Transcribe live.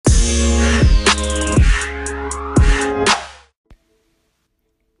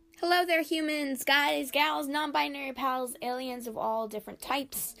there, humans, guys, gals, non-binary pals, aliens of all different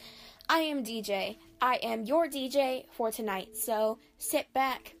types. I am DJ. I am your DJ for tonight. So sit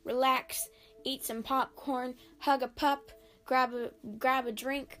back, relax, eat some popcorn, hug a pup, grab a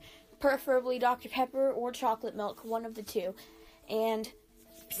drink, preferably Dr. Pepper or chocolate milk, one of the two, and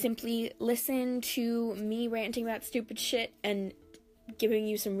simply listen to me ranting about stupid shit and giving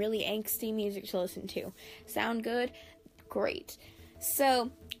you some really angsty music to listen to. Sound good? Great.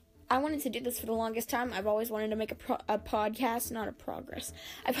 So, I wanted to do this for the longest time. I've always wanted to make a podcast, not a progress.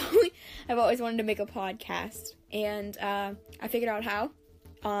 I've always wanted to make a podcast, and I figured out how,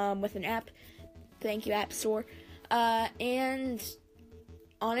 with an app. Thank you, App Store. And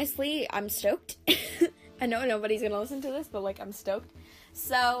honestly, I'm stoked. I know nobody's gonna listen to this, but I'm stoked.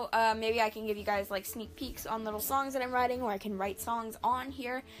 So, maybe I can give you guys sneak peeks on little songs that I'm writing, or I can write songs on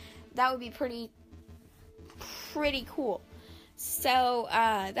here. That would be pretty cool. So,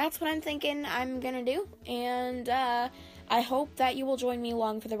 that's what I'm thinking I'm gonna do, and I hope that you will join me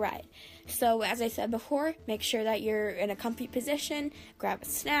along for the ride. So, as I said before, make sure that you're in a comfy position, grab a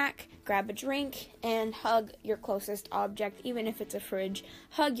snack, grab a drink, and hug your closest object, even if it's a fridge.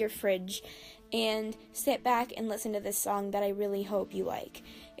 Hug your fridge, and sit back and listen to this song that I really hope you like.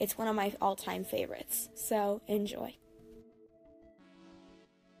 It's one of my all-time favorites, so enjoy.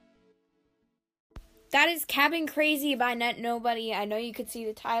 That is Cabin Crazy by Net Nobody. I know you could see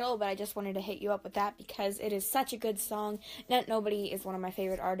the title, but I just wanted to hit you up with that because it is such a good song. Net Nobody is one of my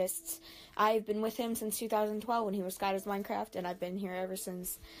favorite artists. I've been with him since 2012 when he was Sky Does Minecraft, and I've been here ever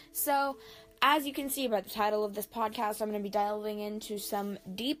since. So, as you can see by the title of this podcast, I'm going to be delving into some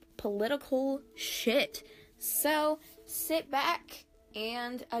deep political shit. So, sit back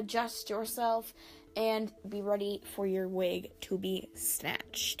and adjust yourself and be ready for your wig to be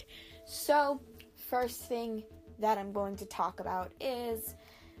snatched. So, first thing that I'm going to talk about is,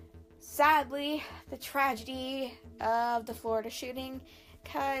 sadly, the tragedy of the Florida shooting,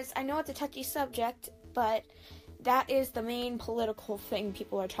 because I know it's a touchy subject, but that is the main political thing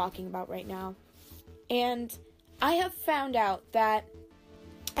people are talking about right now. And I have found out that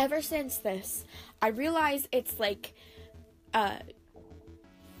ever since this, I realize it's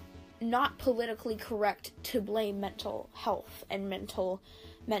not politically correct to blame mental health and mental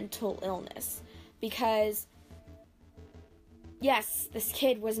illness. Because, yes, this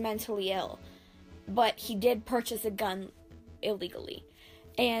kid was mentally ill, but he did purchase a gun illegally.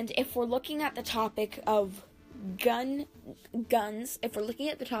 And if we're looking at the topic of guns,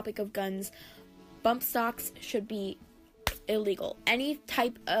 bump stocks should be illegal. Any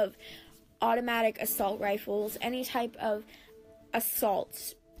type of automatic assault rifles, any type of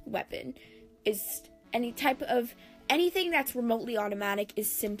assault weapon is anything that's remotely automatic is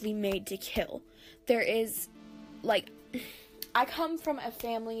simply made to kill. There is, I come from a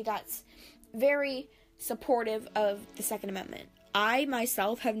family that's very supportive of the Second Amendment. I,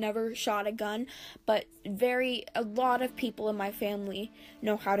 myself, have never shot a gun, but a lot of people in my family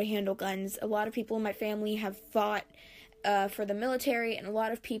know how to handle guns. A lot of people in my family have fought for the military, and a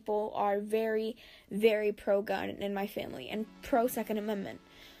lot of people are very, very pro-gun in my family, and pro-Second Amendment.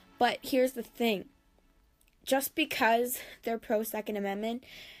 But here's the thing. Just because they're pro-Second Amendment,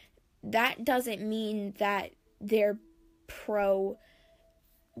 that doesn't mean that they're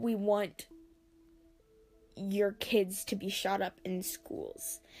we want your kids to be shot up in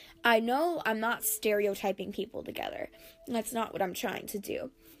schools. I know I'm not stereotyping people together. That's not what I'm trying to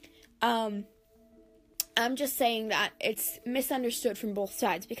do. I'm just saying that it's misunderstood from both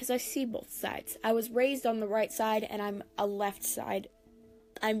sides, because I see both sides. I was raised on the right side, and I'm a left side.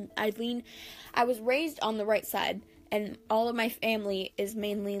 I was raised on the right side, and all of my family is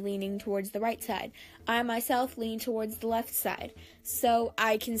mainly leaning towards the right side. I myself lean towards the left side, so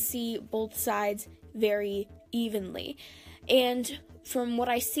I can see both sides very evenly. And from what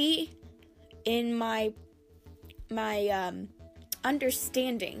I see in my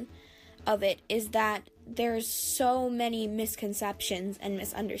understanding of it is that there's so many misconceptions and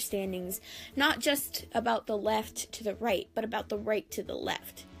misunderstandings, not just about the left to the right, but about the right to the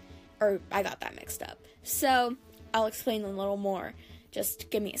left. Or, I got that mixed up. So, I'll explain a little more. Just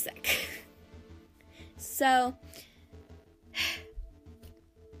give me a sec. So,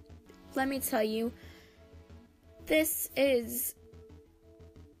 let me tell you, this is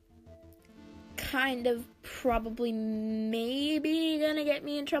kind of probably maybe gonna get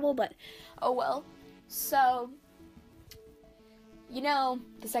me in trouble, but oh well. So,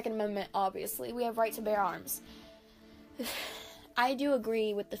 the Second Amendment, obviously, we have right to bear arms. I do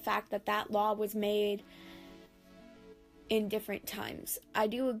agree with the fact that law was made in different times. I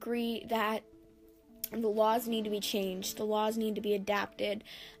do agree that The laws need to be changed. The laws need to be adapted.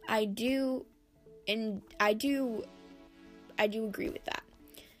 I do agree with that.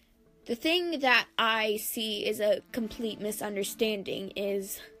 The thing that I see is a complete misunderstanding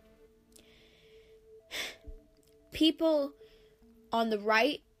is people on the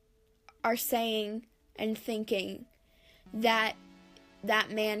right are saying and thinking that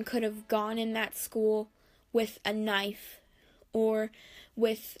that man could have gone in that school with a knife or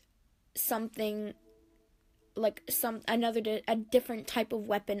with something like a different type of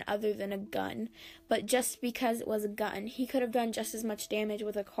weapon other than a gun. But just because it was a gun, he could have done just as much damage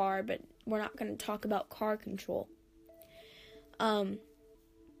with a car, but we're not going to talk about car control.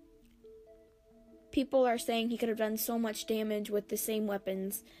 People are saying he could have done so much damage with the same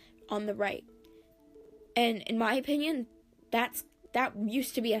weapons on the right. And in my opinion, that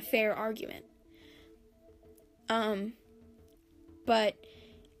used to be a fair argument. But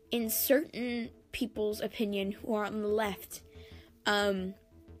in certain people's opinion who are on the left,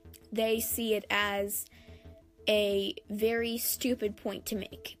 they see it as a very stupid point to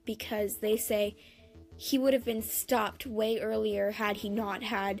make, because they say he would have been stopped way earlier had he not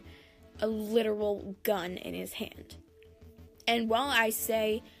had a literal gun in his hand. And while I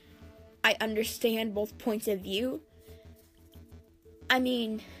say I understand both points of view, I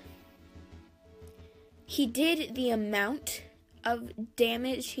mean, he did the amount of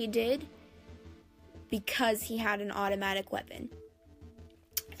damage he did because he had an automatic weapon,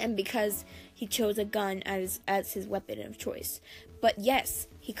 and because he chose a gun as his weapon of choice. But yes,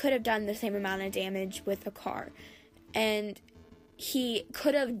 he could have done the same amount of damage with a car, and he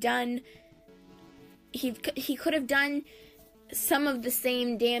could have done some of the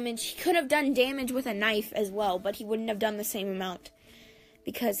same damage. He could have done damage with a knife as well, but he wouldn't have done the same amount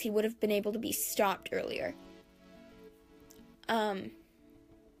because he would have been able to be stopped earlier.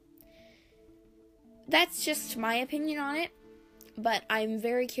 That's just my opinion on it, but I'm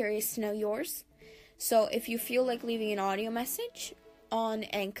very curious to know yours. So if you feel like leaving an audio message on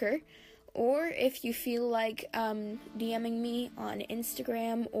Anchor, or if you feel like DMing me on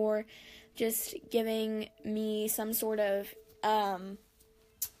Instagram, or just giving me some sort of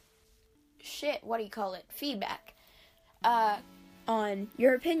feedback on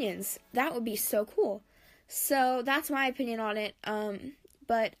your opinions, that would be so cool. So that's my opinion on it.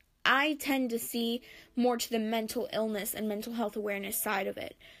 But I tend to see more to the mental illness and mental health awareness side of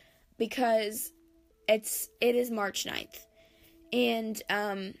it, because it is March 9th, and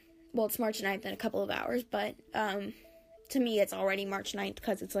it's March 9th in a couple of hours, but to me it's already March 9th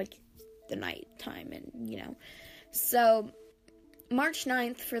because it's like the night time, and so March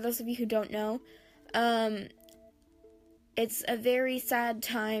 9th, for those of you who don't know, it's a very sad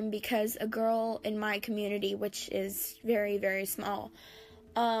time because a girl in my community, which is very, very small,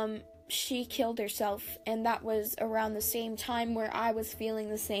 she killed herself, and that was around the same time where I was feeling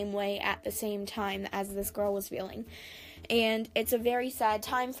the same way at the same time as this girl was feeling. And it's a very sad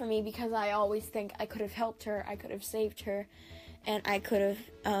time for me because I always think I could have helped her, I could have saved her, and I could have,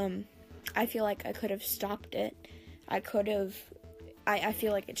 I feel like I could have stopped it. I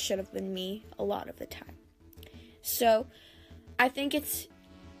feel like it should have been me a lot of the time. So, I think it's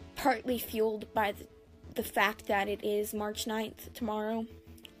partly fueled by the fact that it is March 9th tomorrow.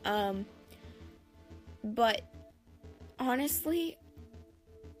 But honestly,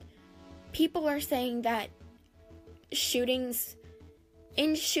 people are saying that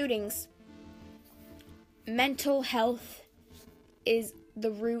in shootings, mental health is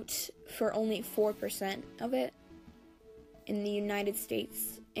the root for only 4% of it in the United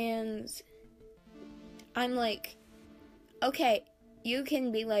States. And I'm like, okay, you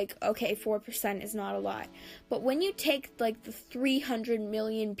can be like, okay, 4% is not a lot. But when you take, like, the 300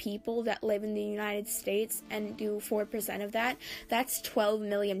 million people that live in the United States and do 4% of that, that's 12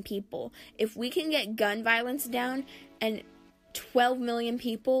 million people. If we can get gun violence down and 12 million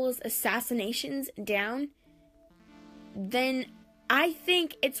people's assassinations down, then I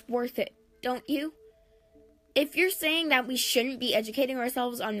think it's worth it, don't you? If you're saying that we shouldn't be educating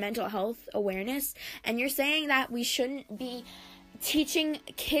ourselves on mental health awareness, and you're saying that we shouldn't be teaching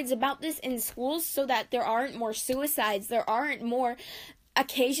kids about this in schools so that there aren't more suicides, there aren't more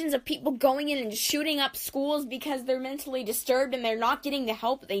occasions of people going in and shooting up schools because they're mentally disturbed and they're not getting the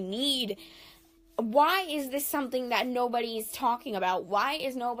help they need, why is this something that nobody is talking about? Why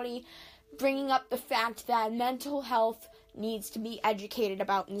is nobody bringing up the fact that mental health needs to be educated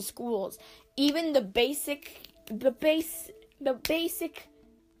about in schools? Even the basic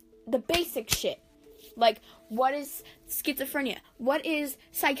shit. Like, what is schizophrenia? What is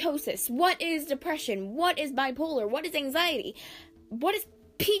psychosis? What is depression? What is bipolar? What is anxiety? What is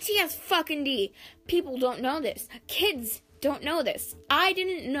PTSD fucking D. People don't know this. Kids don't know this. I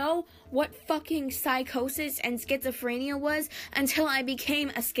didn't know what fucking psychosis and schizophrenia was until I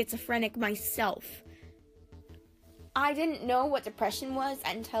became a schizophrenic myself. I didn't know what depression was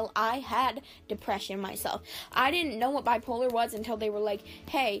until I had depression myself. I didn't know what bipolar was until they were like,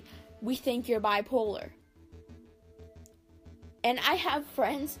 hey, we think you're bipolar. And I have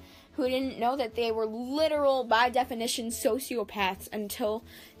friends who didn't know that they were literal, by definition, sociopaths until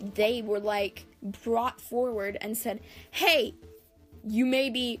they were, like, brought forward and said, hey, you may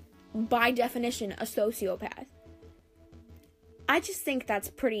be, by definition, a sociopath. I just think that's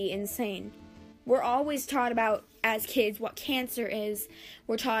pretty insane. We're always taught about, as kids, what cancer is.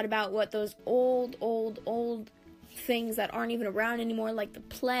 We're taught about what those old things that aren't even around anymore, like the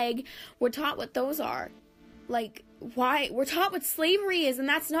plague. We're taught what those are. Like, why? We're taught what slavery is, and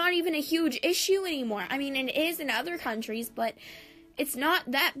that's not even a huge issue anymore. I mean, it is in other countries, but it's not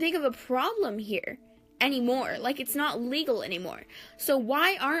that big of a problem here anymore. Like, it's not legal anymore. So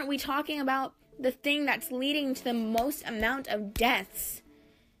why aren't we talking about the thing that's leading to the most amount of deaths?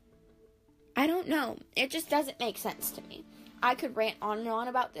 I don't know. It just doesn't make sense to me. I could rant on and on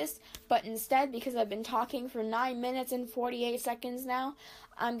about this, but instead, because I've been talking for 9 minutes and 48 seconds now,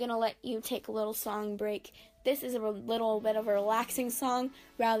 I'm gonna let you take a little song break. This is a little bit of a relaxing song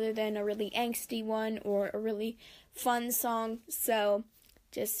rather than a really angsty one or a really fun song. So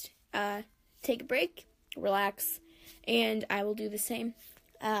just take a break, relax, and I will do the same.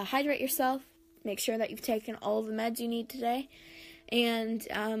 Hydrate yourself. Make sure that you've taken all the meds you need today. And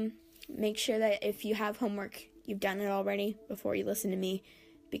make sure that if you have homework, you've done it already before you listen to me,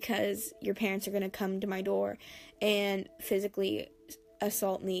 because your parents are going to come to my door and physically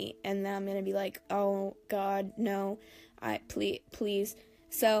assault me, and then I'm going to be like, oh God, no, please.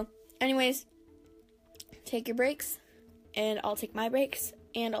 So anyways, take your breaks, and I'll take my breaks,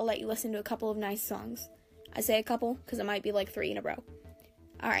 and I'll let you listen to a couple of nice songs. I say a couple because it might be like 3 in a row.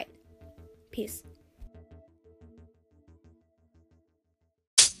 Alright, peace.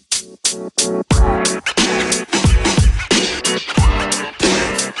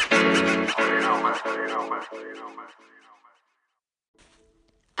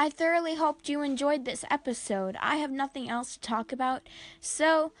 I thoroughly hoped you enjoyed this episode. I have nothing else to talk about,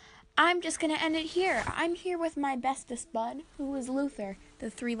 so I'm just going to end it here. I'm here with my bestest bud, who is Luther, the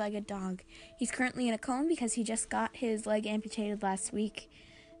 3-legged dog. He's currently in a coma because he just got his leg amputated last week,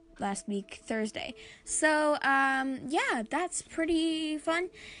 Thursday. So, yeah, that's pretty fun.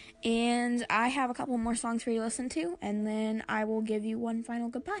 And I have a couple more songs for you to listen to, and then I will give you one final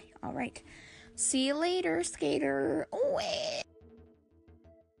goodbye. All right. See you later, skater. Oh,